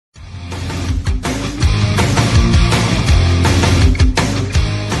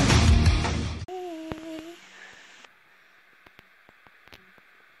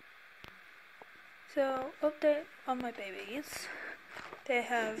Update on my babies. They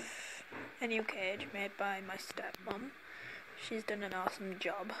have a new cage made by my stepmom. She's done an awesome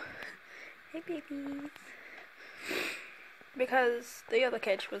job. Hey babies. Because the other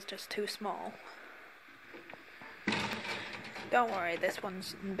cage was just too small. Don't worry, this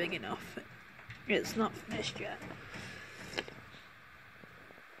one's big enough. It's not finished yet.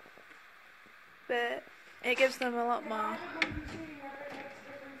 But it gives them a lot more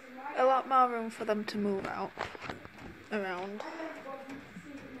room for them to move around.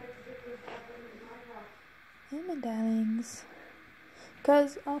 Hey my darlings.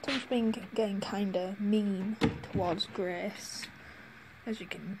 Because Autumn's been getting kinda mean towards Grace, as you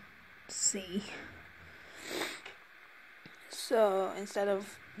can see. So instead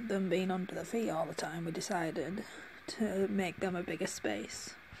of them being under the feet all the time, we decided to make them a bigger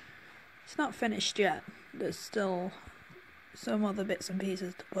space. It's not finished yet. There's still some other bits and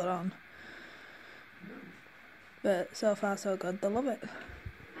pieces to put on. But so far so good, they love it.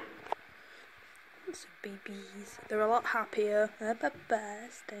 So babies, they're a lot happier.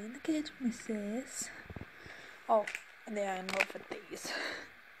 Stay in the cage with me, sis. Oh, and they are in love with these.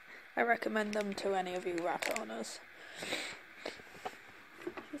 I recommend them to any of you rat owners.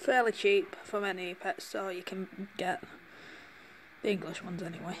 Fairly cheap from any pet store you can get. The English ones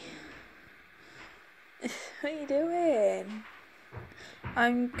anyway. What are you doing?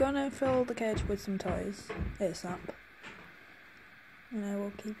 I'm gonna fill the cage with some toys ASAP. And I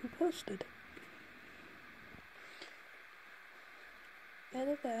will keep you posted.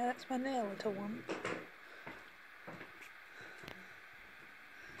 There, that's my nail little one.